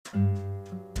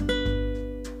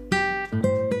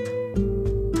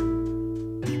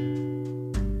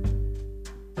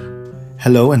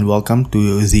Hello and welcome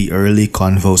to the Early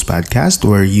Convos podcast,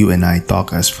 where you and I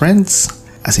talk as friends,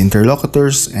 as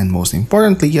interlocutors, and most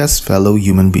importantly, as fellow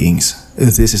human beings.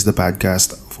 This is the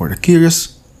podcast for the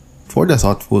curious, for the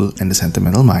thoughtful, and the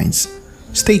sentimental minds.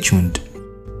 Stay tuned.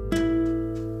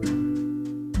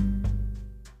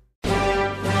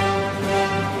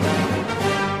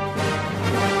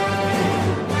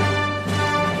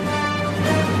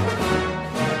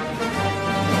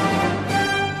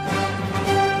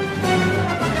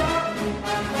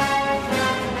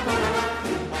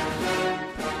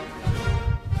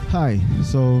 Hi,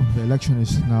 so the election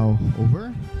is now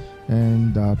over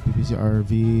and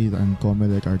PPCRV and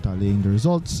COMELEC are tallying the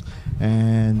results,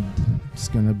 and it's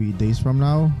gonna be days from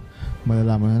now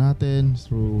malalaman na natin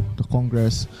through the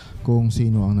Congress kung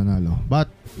sino ang nanalo. But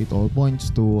it all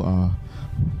points to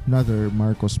another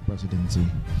Marcos presidency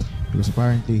because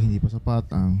apparently hindi pa sapat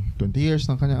ang 20 years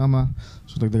ng kanyang ama,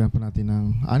 so dagdagan pa natin ng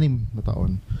 6 na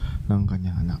taon ng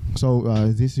kanyang anak. So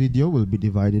this video will be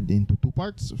divided into two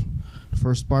parts. The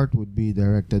first part would be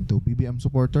directed to BBM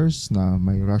supporters na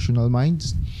may rational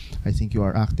minds. I think you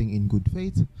are acting in good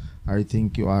faith. I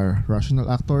think you are rational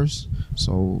actors.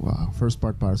 So first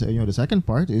part para sa inyo. The second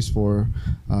part is for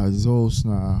those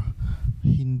na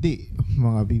hindi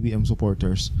mga BBM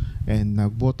supporters and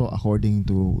nagboto according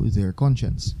to their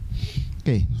conscience.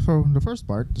 Okay, for the first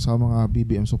part, sa mga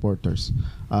BBM supporters,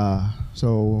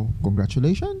 so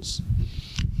congratulations.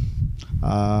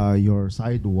 Your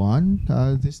side won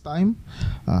this time.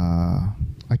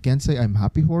 I can't say I'm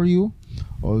happy for you,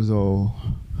 although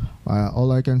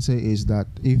all I can say is that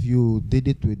if you did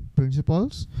it with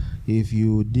principles, if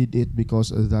you did it because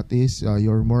that is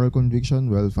your moral conviction,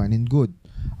 well, fine and good.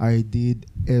 I did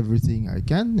everything I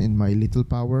can in my little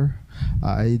power.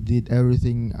 I did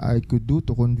everything I could do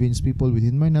to convince people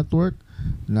within my network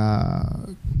na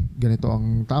ganito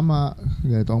ang tama,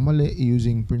 ganito ang mali,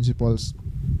 using principles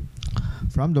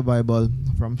from the Bible,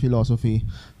 from philosophy,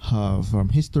 from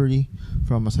history,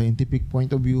 from a scientific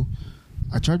point of view.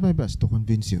 I tried my best to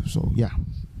convince you. So yeah,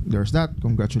 there's that.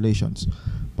 Congratulations.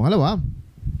 Pangalawa,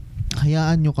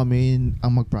 hayaan nyo kami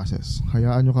ang mag-process.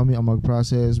 Hayaan nyo kami ang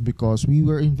mag-process because we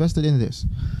were invested in this.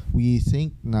 We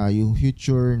think na yung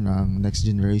future ng next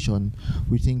generation,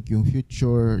 we think yung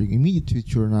future, yung immediate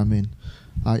future namin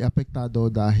ay apektado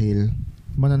dahil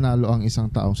mananalo ang isang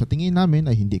taong sa tingin namin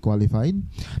ay hindi qualified,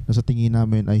 na sa tingin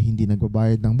namin ay hindi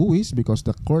nagbabayad ng buwis because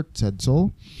the court said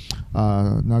so,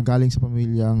 na galing sa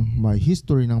pamilyang may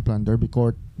history ng plunder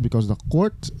because the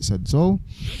court said so.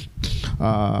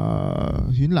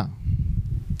 Yun lang.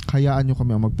 Hayaan nyo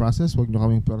kami ang mag-process, huwag nyo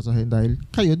kaming persahin dahil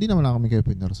kayo, di naman lang kami kayo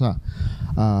pinersa.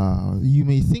 You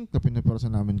may think na pinersa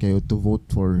namin kayo to vote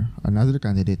for another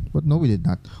candidate, but no, we did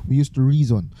not. We used to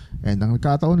reason. And ang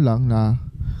nagkataon lang na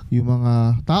yung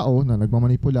mga tao na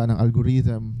nagmamanipula ng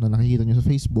algorithm na nakikita nyo sa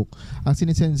Facebook, ang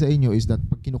sinisend sa inyo is that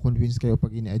pag kino-convince kayo,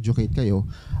 pag ini-educate kayo,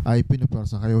 ay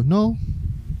pinupersa kayo. No,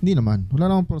 hindi naman.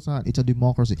 Wala namang persahan. It's a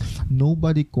democracy.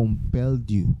 Nobody compelled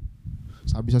you.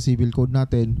 Sabi sa civil code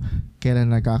natin, kailan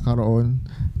nagkakaroon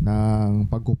ng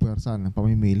pagkupersa, ng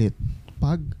pamimilit.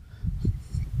 Pag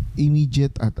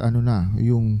immediate at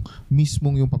yung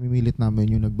mismong yung pamimilit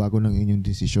namin yung nagbago ng inyong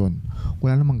desisyon.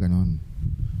 Wala namang ganon.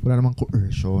 Wala namang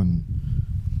coercion.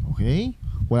 Okay?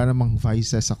 Wala namang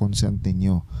vices sa consent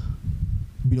ninyo.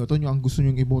 Binoto nyo ang gusto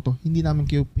nyo iboto, hindi namin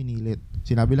kayo pinilit.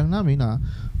 Sinabi lang namin na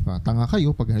tanga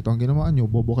kayo pag ganito ang ginawa nyo,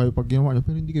 bobo kayo pag ginawa nyo,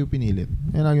 pero hindi kayo pinilit.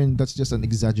 And again, that's just an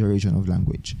exaggeration of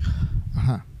language.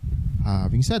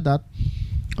 Having said that,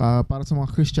 para sa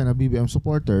mga Christian na BBM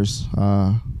supporters,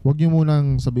 wag nyo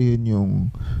munang sabihin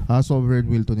yung sovereign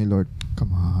will to ni Lord.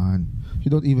 Come on. You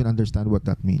don't even understand what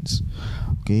that means.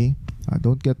 Okay?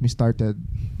 Don't get me started.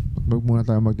 Wag muna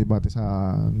tayo magdebate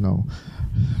sa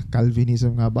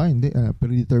Calvinism nga ba? Hindi.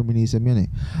 Predeterminism yan eh.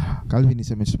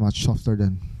 Calvinism is much softer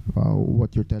than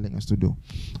what you're telling us to do.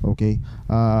 Okay?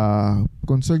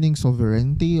 Concerning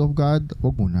sovereignty of God,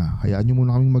 wag muna. Hayaan nyo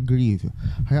muna kaming mag-grieve.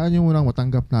 Hayaan nyo muna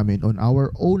matanggap namin on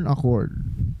our own accord.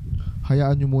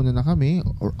 Hayaan nyo muna na kami,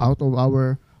 or out of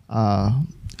our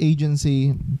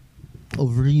agency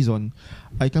of reason,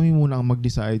 ay kami muna ang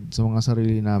mag-decide sa mga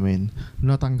sarili namin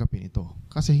na tanggapin ito.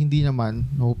 Kasi hindi naman,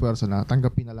 no person na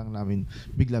tanggapin na lang namin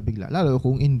bigla-bigla. Lalo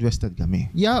kung invested kami.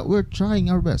 Yeah, we're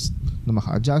trying our best na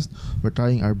maka-adjust. We're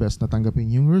trying our best na tanggapin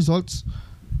yung results.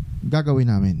 Gagawin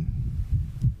namin.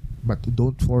 But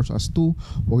don't force us to.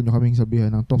 Huwag nyo kaming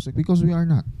sabihan ng toxic because we are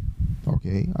not.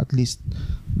 Okay? At least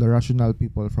the rational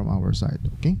people from our side.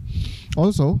 Okay?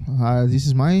 Also, this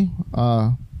is my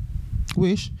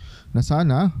wish na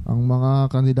sana ang mga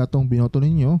kandidatong binoto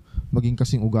ninyo maging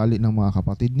kasing ugali ng mga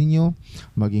kapatid ninyo,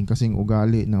 maging kasing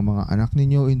ugali ng mga anak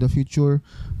ninyo in the future.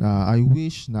 I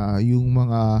wish na yung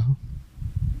mga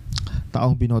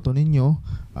taong binoto ninyo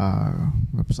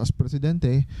as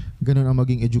presidente, ganun ang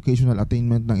maging educational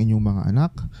attainment ng inyong mga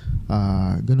anak,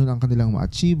 ganun ang kanilang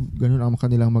ma-achieve, ganun ang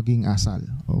kanilang maging asal.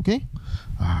 Okay?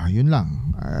 Yun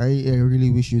lang. I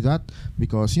really wish you that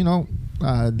because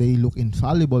they look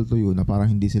infallible to you na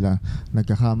parang hindi sila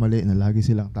nagkakamali, na lagi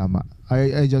silang tama.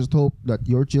 I just hope that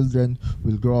your children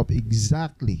will grow up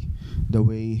exactly the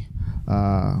way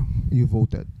you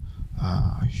voted.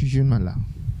 Yun man lang.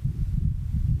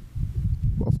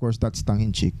 Of course, that's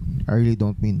tongue-in-cheek. I really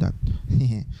don't mean that.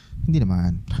 Hindi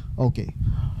naman. Okay.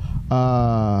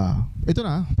 Ito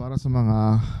na, para sa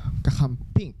mga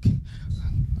kakampink.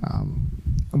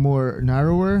 More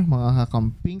narrower, mga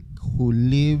kakampink who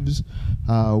lives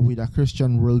with a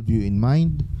Christian worldview in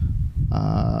mind.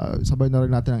 Sabay na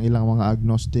rin natin ang ilang mga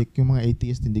agnostic. Yung mga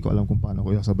atheist, hindi ko alam kung paano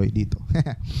ko yung sabay dito.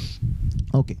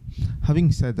 Okay.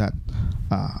 Having said that,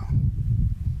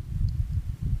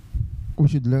 we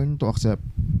should learn to accept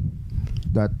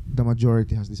that the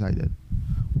majority has decided.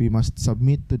 We must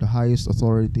submit to the highest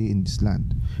authority in this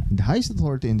land. And the highest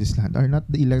authority in this land are not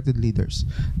the elected leaders.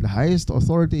 The highest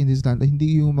authority in this land ay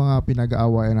hindi yung mga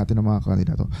pinag-aawayan natin ng mga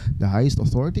kandidato. The highest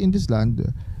authority in this land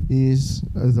is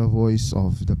the voice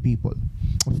of the people.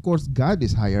 Of course, God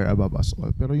is higher above us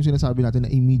all. Pero yung sinasabi natin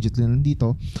na immediately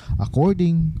nandito,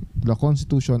 according to the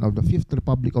Constitution of the Fifth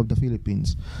Republic of the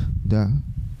Philippines, the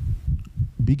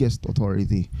biggest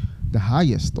authority, the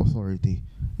highest authority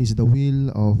is the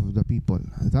will of the people.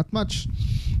 That much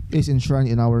is enshrined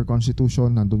in our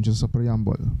Constitution, nandun siya sa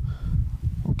preamble.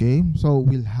 Okay? So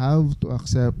we'll have to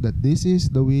accept that this is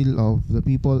the will of the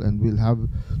people and we'll have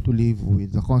to live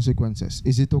with the consequences.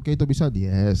 Is it okay to be sad?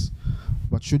 Yes.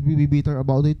 But should we be bitter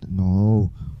about it? No.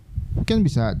 We can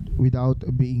be sad without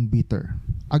being bitter.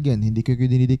 Again, hindi ko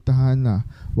dinidiktahan na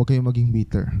huwag kayong maging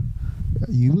bitter.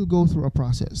 You will go through a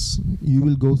process. You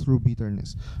will go through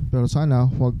bitterness. Pero sana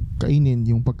huwag kainin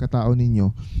yung pagkatao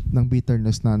ninyo ng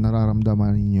bitterness na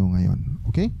nararamdaman ninyo ngayon.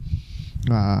 Okay?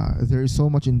 There is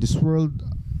so much in this world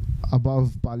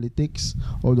above politics,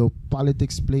 although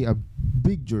politics play a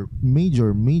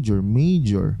major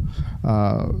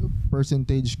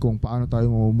percentage kung paano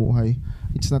tayo mamumuhay.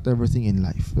 It's not everything in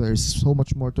life. There is so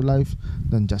much more to life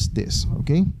than just this.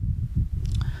 Okay?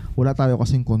 Wala tayo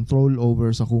kasing control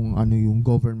over sa kung ano yung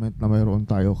government na mayroon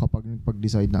tayo kapag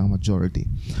nagpag-decide na ang majority.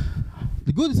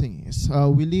 The good thing is,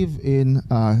 we live in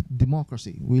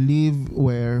democracy. We live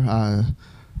where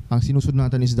ang sinusunod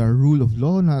natin is the rule of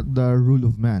law, not the rule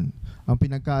of man. Ang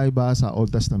pinagkaiba sa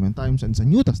Old Testament times and sa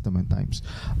New Testament times,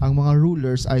 ang mga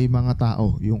rulers ay mga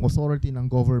tao. Yung authority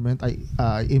ng government ay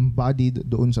embodied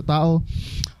doon sa tao.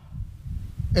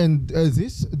 And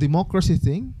this democracy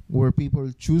thing, where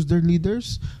people choose their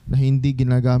leaders, na hindi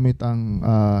ginagamit ang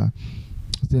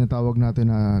tinatawag natin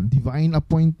na divine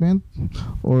appointment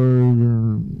or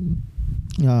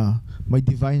may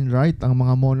divine right ang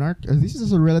mga monarch. This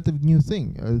is a relative new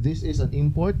thing. This is an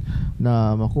import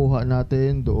na makuha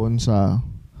natin doon sa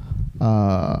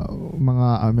mga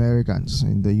Americans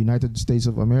in the United States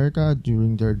of America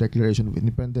during their Declaration of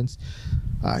Independence.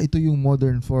 Ito yung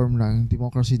modern form ng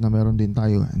democracy na meron din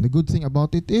tayo. And the good thing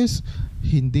about it is,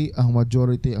 hindi ang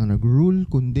majority ang nag-rule,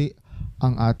 kundi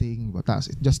ang ating batas.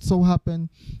 It just so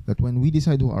happened that when we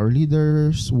decide who our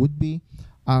leaders would be,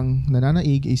 ang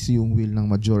nananaig is yung will ng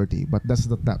majority. But does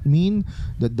that mean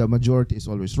that the majority is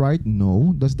always right?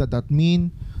 No. Does that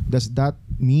mean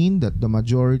that the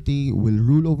majority will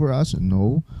rule over us?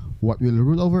 No. What will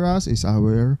rule over us is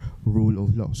our rule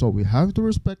of law. So we have to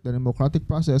respect the democratic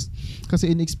process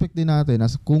kasi in-expect din natin na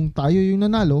kung tayo yung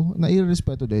nanalo, na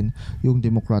i-respeto din yung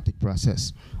democratic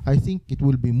process. I think it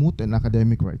will be moot and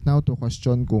academic right now to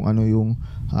question kung ano yung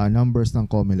numbers ng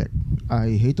COMELEC.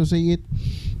 I hate to say it,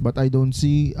 but I don't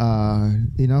see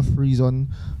enough reason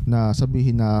na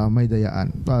sabihin na may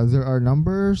dayaan. There are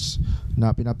numbers na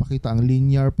pinapakita ang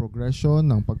linear progression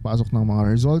ng pagpasok ng mga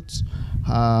results.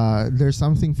 There's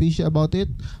something fishy about it,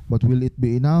 but will it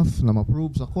be enough na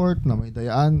ma-prove sa court na may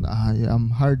dayaan? I am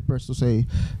hard-pressed to say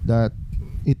that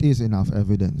it is enough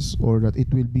evidence or that it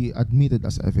will be admitted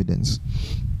as evidence.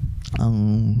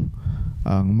 Ang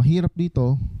mahirap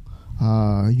dito,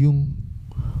 yung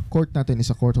court natin is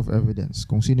a court of evidence.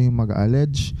 Kung sino yung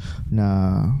mag-allege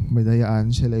na may dayaan,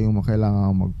 sila yung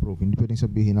kailangan mag-prove. Hindi pwedeng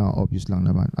sabihin na obvious lang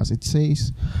naman. As it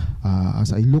says,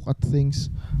 as I look at things,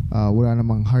 wala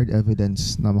namang hard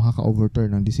evidence na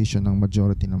makaka-overturn ang decision ng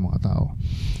majority ng mga tao.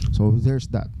 So there's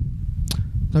that.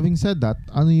 Having said that,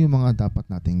 ano yung mga dapat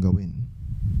natin gawin?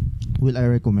 Will I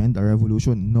recommend a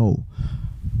revolution? No.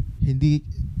 Hindi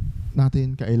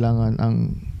natin kailangan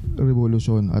ang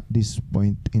revolution at this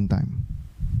point in time.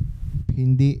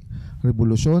 Hindi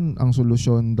revolusyon ang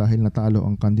solusyon dahil natalo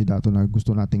ang kandidato na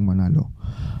gusto nating manalo.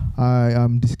 I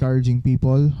am discouraging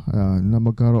people na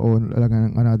magkaroon lang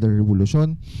ng another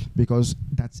revolution because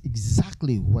that's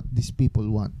exactly what these people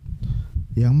want.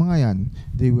 Yang mga yan,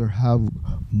 they will have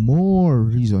more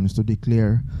reasons to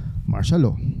declare martial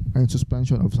law and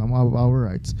suspension of some of our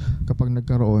rights kapag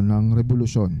nagkaroon ng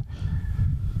revolusyon.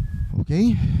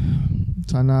 Okay?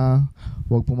 Sana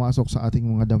huwag pumasok sa ating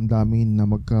mga damdamin na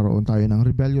magkaroon tayo ng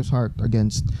rebellious heart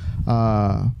against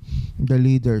the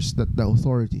leaders that the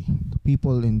authority, the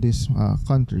people in this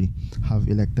country have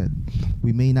elected.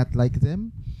 We may not like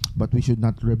them, but we should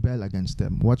not rebel against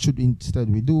them. What should instead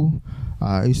we do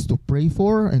is to pray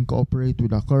for and cooperate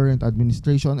with the current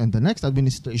administration and the next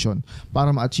administration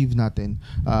para ma-achieve natin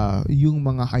yung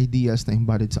mga ideas na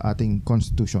embodied sa ating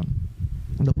constitution.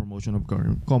 The promotion of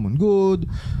common good,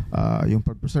 yung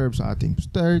pag-preserve sa ating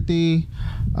posterity,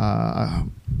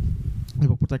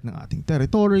 ipag-protect ng ating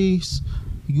territories,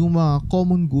 yung mga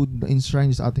common good na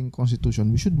enshrined sa ating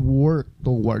constitution. We should work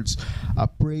towards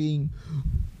praying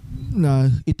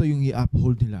na ito yung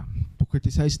i-uphold nila. To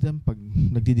criticize them pag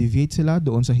nagde-deviate sila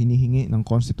doon sa hinihingi ng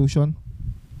constitution.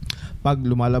 Pag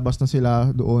lumalabas na sila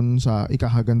doon sa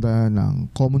ikahaganda ng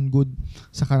common good,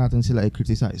 saka natin sila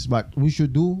i-criticize. But we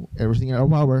should do everything in our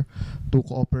power to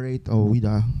cooperate with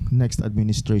the next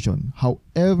administration.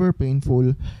 However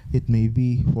painful it may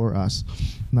be for us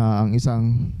na ang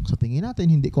isang sa tingin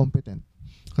natin hindi competent,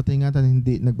 katingin natin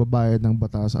hindi nagbabayad ng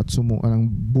batas at ng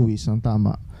buwis ng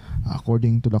tama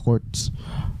according to the courts,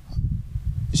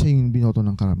 siya yung binoto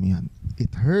ng karamihan.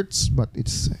 It hurts, but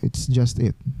it's just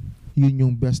it. Yun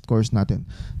yung best course natin.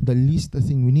 The least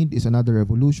thing we need is another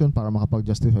revolution para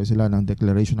makapag-justify sila ng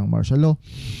declaration ng martial law,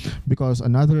 because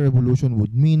another revolution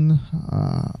would mean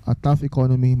a tough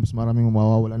economy, mas maraming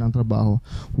mawawala ng trabaho,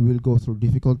 we will go through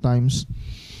difficult times,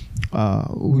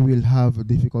 we will have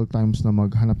difficult times na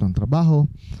maghanap ng trabaho,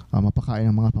 mapakain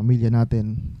ang mga pamilya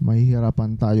natin,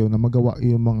 mahihirapan tayo na magawa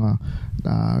yung mga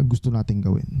gusto nating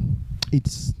gawin.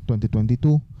 It's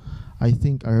 2022. I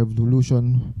think a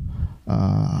revolution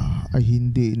ay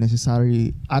hindi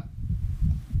necessary at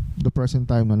the present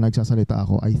time na nagsasalita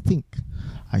ako. I think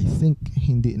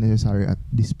hindi necessary at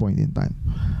this point in time.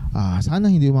 Sana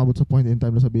hindi umabot sa point in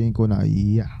time na sabihin ko na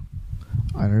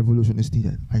a revolution is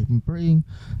needed. I'm praying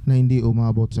na hindi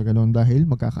umabot sa ganun dahil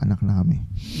magkakaanak na kami.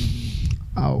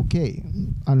 Okay.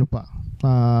 Ano pa?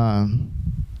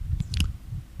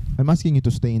 I'm asking you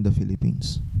to stay in the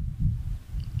Philippines.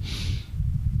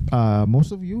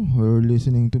 Most of you who are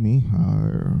listening to me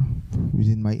are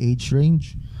within my age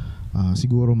range.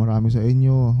 Siguro marami sa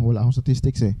inyo, wala akong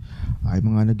statistics ay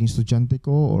mga naging estudyante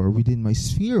ko or within my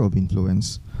sphere of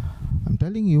influence. I'm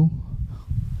telling you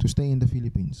to stay in the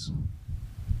Philippines.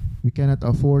 We cannot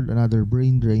afford another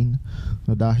brain drain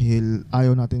na dahil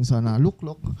ayaw natin sana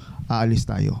luklok, aalis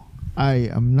tayo. I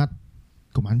am not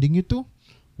commanding you to.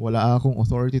 Wala akong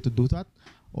authority to do that.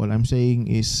 All I'm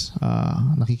saying is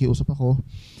nakikiusap ako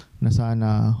na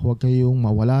sana huwag kayong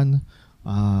mawalan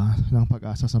ng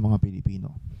pag-asa sa mga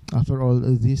Pilipino. After all,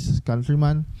 this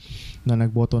countryman na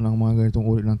nagboto ng mga ganitong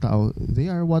uri ng tao,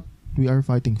 they are what we are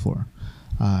fighting for.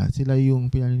 Sila yung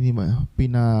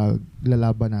pinaglalaban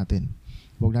natin.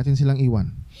 Huwag natin silang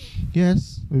iwan.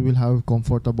 Yes, we will have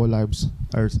comfortable lives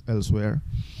elsewhere,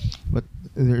 but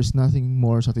there is nothing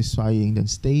more satisfying than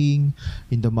staying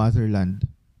in the motherland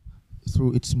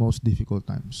through its most difficult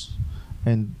times.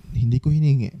 And hindi ko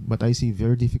hiningi, but I see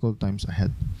very difficult times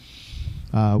ahead.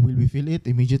 Will we feel it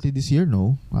immediately this year?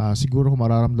 No. Siguro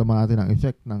mararamdaman natin ang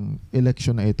effect ng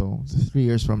election na ito 3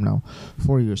 years from now,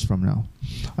 4 years from now.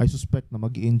 I suspect na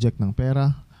mag-i-inject ng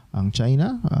pera ang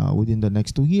China within the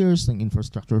next 2 years ng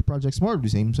infrastructure projects, more of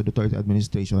the same sa Duterte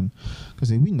administration.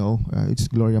 Kasi we know it's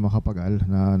Gloria Macapagal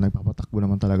na nagpapatakbo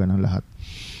naman talaga ng lahat.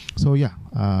 So yeah,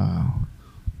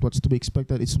 what's to be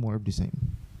expected, it's more of the same.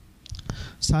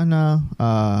 Sana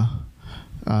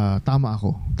tama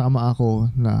ako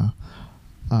na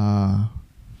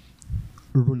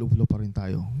rule of law pa rin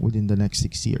tayo within the next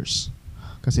 6 years.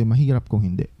 Kasi mahirap kung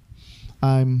hindi.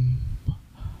 I'm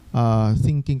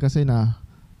thinking kasi na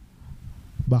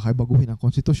baka baguhin ang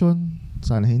konstitusyon.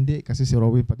 Sana hindi, kasi si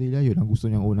Robin Padilla yun ang gusto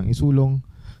niyang unang isulong.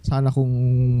 Sana kung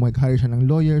mag-hire siya ng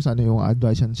lawyer, sana yung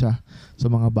advice siya sa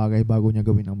mga bagay bago niya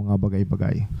gawin ang mga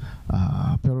bagay-bagay.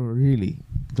 Pero really,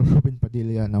 Robin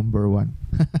Padilla number 1.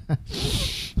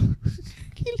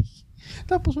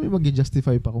 Tapos may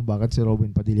mag-justify pa kung bakit si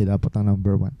Robin Padilla dapat ang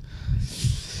number 1.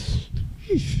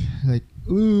 like,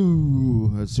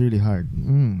 ooh, that's really hard.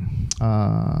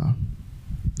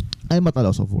 I'm at a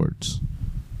loss of words.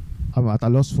 I'm at a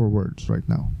loss for words right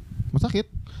now.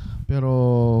 Masakit,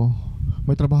 pero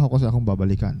may trabaho kasi akong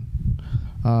babalikan.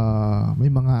 May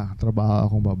mga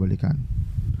trabaho akong babalikan.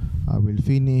 I will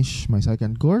finish my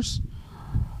second course.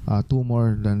 2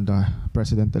 more than the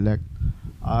president-elect.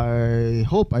 I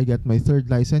hope I get my third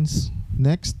license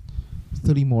next.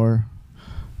 3 more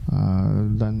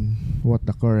than what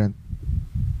the current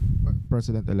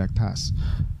president-elect has.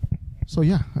 So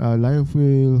yeah, life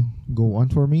will go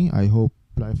on for me. I hope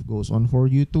life goes on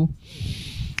for you too.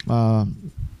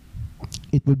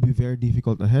 It will be very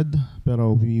difficult ahead,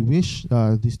 pero we wish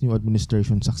this new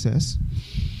administration success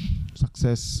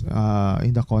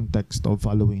in the context of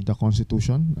following the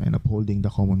Constitution and upholding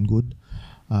the common good.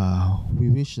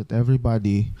 We wish that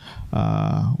everybody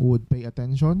would pay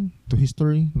attention to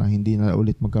history, na hindi na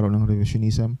ulit magkaroon ng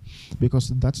revisionism,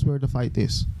 because that's where the fight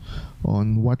is.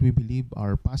 On what we believe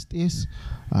our past is,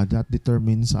 that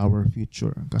determines our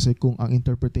future. Kasi kung ang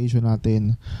interpretation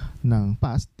natin ng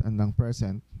past and ng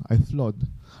present ay flawed,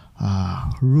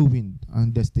 ruined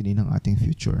ang destiny ng ating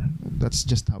future. That's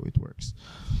just how it works.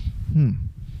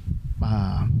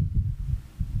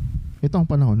 Ito ang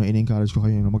panahon na in-encourage ko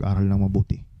kayo na mag-aral ng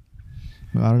mabuti.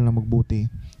 Mag-aral ng mabuti.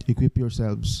 Equip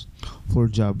yourselves for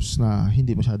jobs na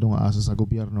hindi masyadong aasa sa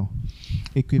gobyerno.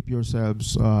 Equip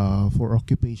yourselves for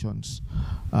occupations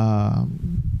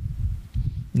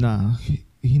na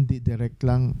hindi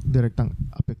direktang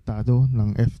apektado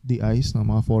ng FDIs, ng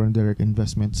mga foreign direct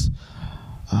investments.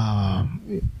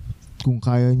 Kung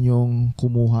kaya nyong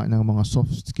kumuha ng mga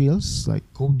soft skills like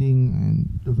coding and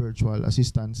virtual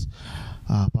assistance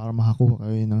para makakuha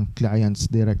kayo ng clients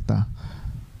direkta,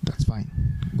 that's fine.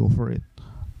 Go for it.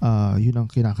 Yun ang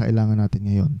kinakailangan natin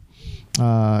ngayon.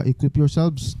 Equip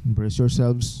yourselves, brace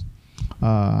yourselves.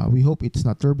 We hope it's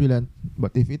not turbulent,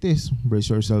 but if it is,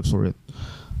 brace yourselves for it.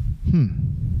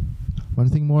 One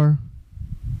thing more.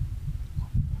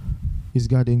 Is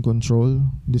God in control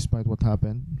despite what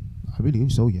happened? I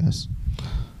believe so, yes.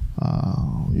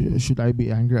 Should I be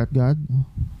angry at God?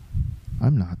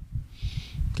 I'm not.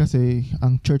 Kasi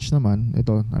ang church naman,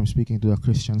 ito, I'm speaking to the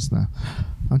Christians na,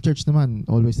 ang church naman,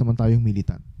 always naman tayong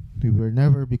militant. We were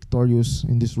never victorious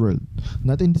in this world.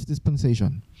 Not in this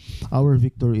dispensation. Our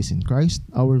victory is in Christ.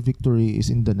 Our victory is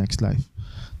in the next life.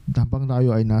 Habang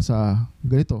tayo ay nasa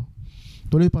ganito,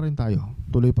 tuloy pa rin tayo.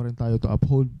 Tuloy pa rin tayo to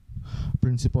uphold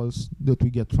principles that we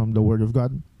get from the Word of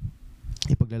God.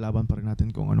 Ipaglalaban pa rin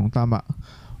natin kung anong tama.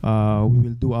 We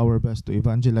will do our best to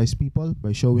evangelize people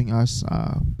by showing us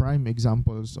prime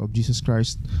examples of Jesus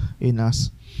Christ in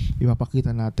us. Ipapakita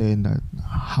natin that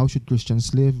how should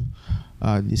Christians live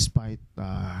despite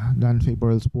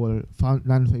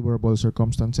non-favorable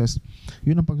circumstances.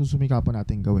 Yun ang pagsusumikapan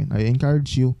natin gawin. I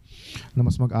encourage you na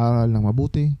mas mag-aral ng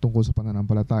mabuti tungkol sa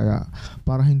pananampalataya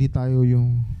para hindi tayo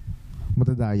yung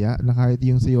matadaya na kahit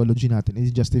yung theology natin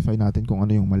i-justify natin kung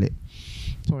ano yung mali.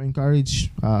 So I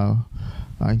encourage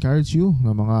you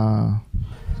na mga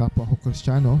kapwa ko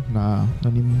Kristiyano na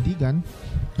naninindigan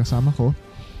kasama ko.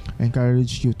 I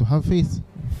encourage you to have faith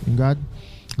in God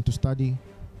and to study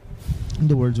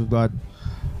in the words of God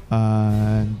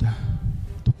and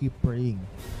to keep praying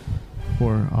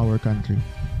for our country.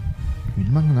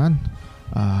 Yun lang nan.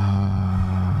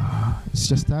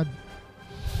 It's just that.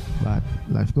 But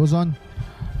life goes on.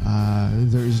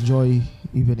 There is joy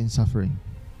even in suffering.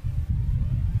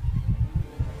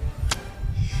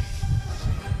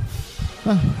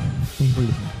 Thank you for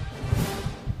listening.